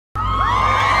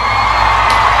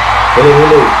Hello,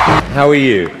 hello. How are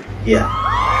you? Yeah,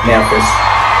 nervous.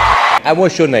 And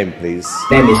what's your name, please?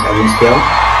 Name is Agung.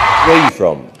 Where are you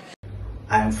from?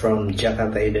 I'm from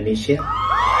Jakarta, Indonesia.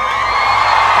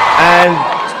 And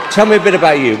tell me a bit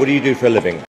about you. What do you do for a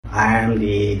living? I am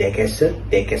the Diecast.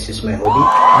 Diecast is my hobby.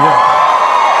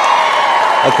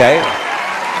 Okay.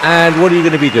 And what are you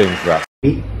going to be doing for us?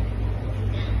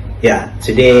 Yeah,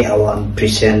 today I want to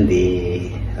present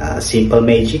the simple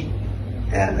magic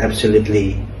and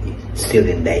absolutely still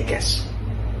in Diecast.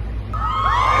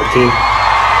 Okay,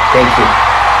 thank you.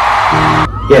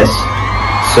 Yes,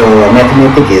 so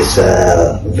mathematics is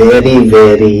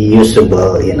very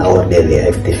usable in our daily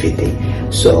activity.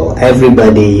 So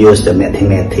everybody use the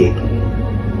mathematics,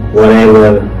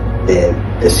 whatever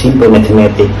the simple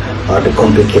mathematics or the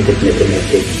complicated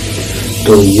mathematics,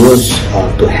 to use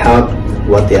or to help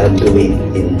what they are doing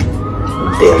in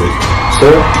daily.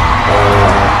 So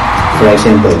for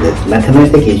example, the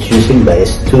mathematics is using by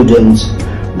students,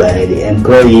 by the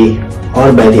employee, or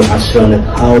by the astronaut,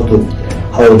 how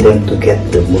them to get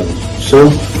the moon. So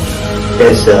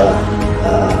there's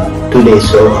today's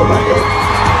show about the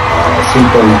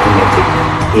simple mathematics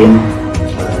in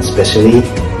especially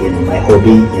in my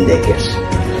hobby in Diecast.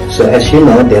 So as you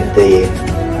know that the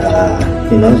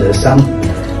there's some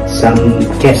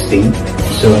casting.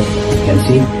 So you can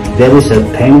see there is a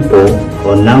tempo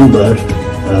or number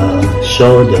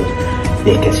show the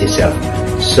Diecast itself.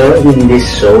 So in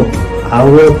this show, I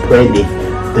will predict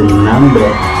the number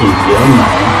in your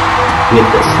mind with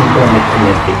the simple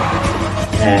mathematics,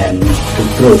 and to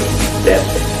prove that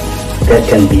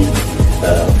can be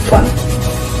fun.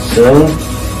 So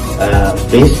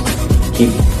please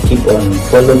keep on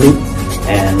following,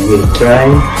 and we'll try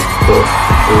to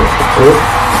prove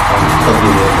and hope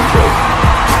you will enjoy.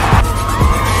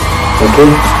 Okay,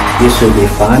 this will be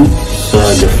fun. So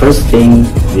the first thing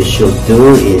you should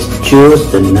do is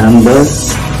choose the number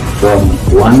from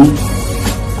 1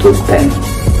 to 10.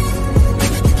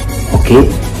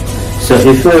 Okay, so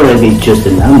if you already choose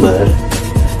the number,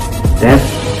 that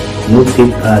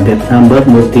number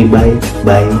multiplied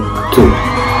by 2.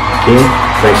 Okay,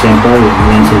 for example, you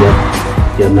mentioned that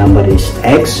your number is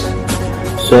x,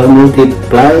 so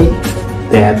multiply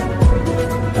that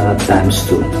times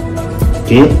 2.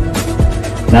 Okay,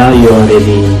 now you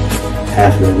already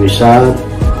have the result.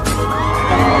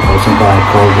 For example, I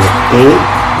call that A,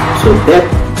 so that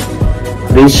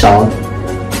result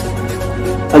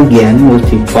again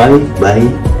multiplied by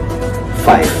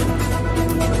 5.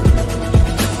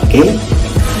 Okay,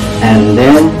 and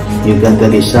then you got the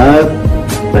result.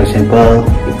 For example,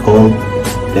 we call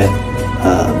that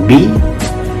B,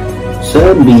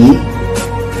 so B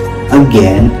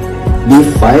again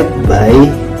divided by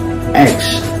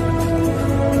X.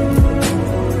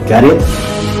 Got it?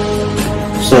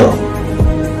 So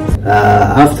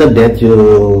after that,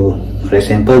 you, for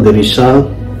example, the result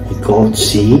we call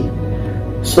C.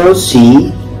 So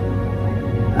C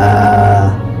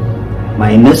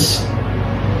minus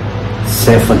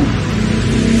 7.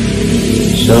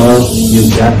 So you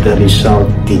got the result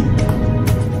D.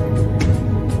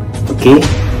 Okay.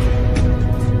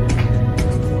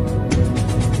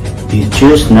 You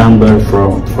choose number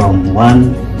from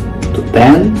 1 to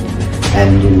 10.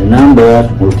 And in the number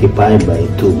multiplied by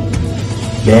 2,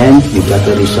 then you got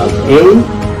the result A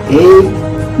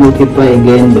multiply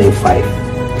again by 5,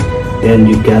 then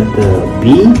you got the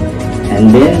B,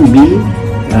 and then B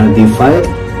divide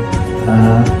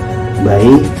by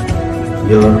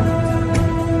your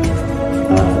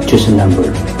chosen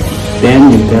number, then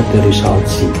you got the result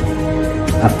C.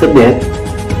 After that,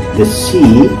 the C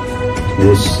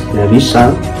is the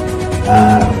result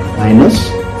minus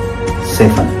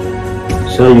 7.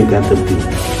 So you got the B.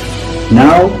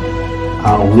 Now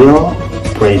I will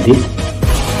predict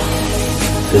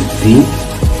the B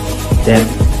that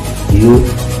you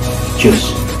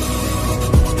choose.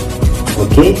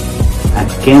 Okay, I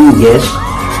can guess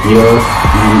your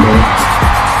number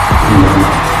in your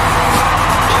mind.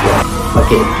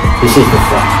 Okay, this is the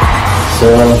fun. So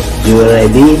you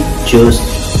already choose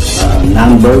a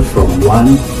number from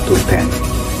 1 to 10.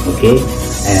 Okay,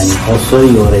 and also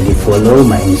you already follow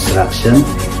my instruction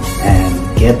and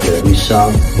get the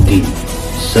result D.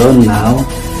 So now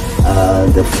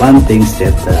the fun things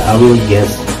that I will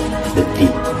guess the D.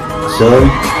 So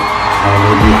I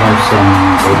already have some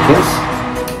Diecast.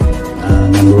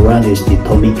 Number 1 is the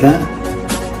Tomica.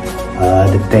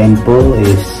 The tempo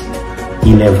is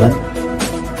 11.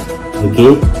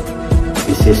 Okay,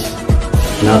 this is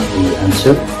not the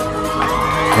answer.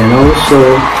 And also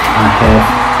I have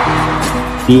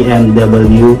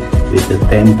BMW with the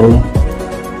tempo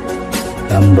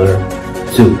number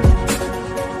 2.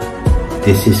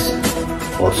 This is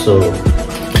also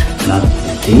not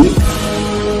D.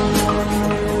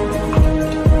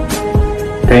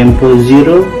 Tempo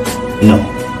 0, no.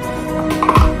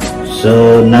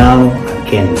 So now I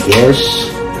can guess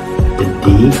the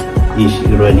D is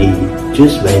already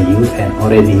chosen by you and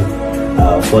already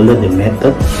follow the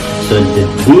method. So the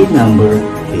D number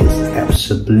is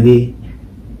absolutely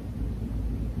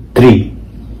 3.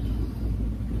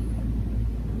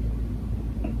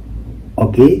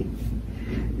 Okay,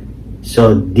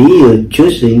 so D you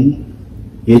choose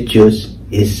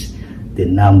is the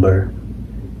number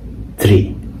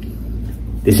 3.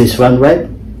 This is one right.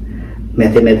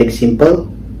 Mathematics simple,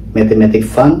 mathematics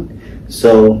fun.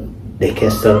 So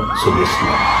Diecast solution.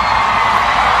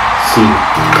 See you.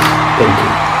 Thank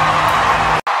you.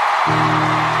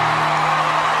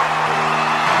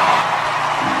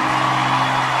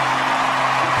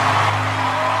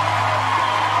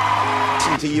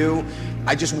 To you,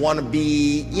 I just want to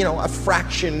be, you know, a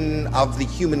fraction of the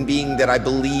human being that I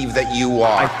believe that you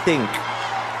are. I think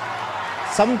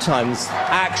sometimes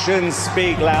actions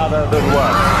speak louder than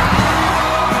words.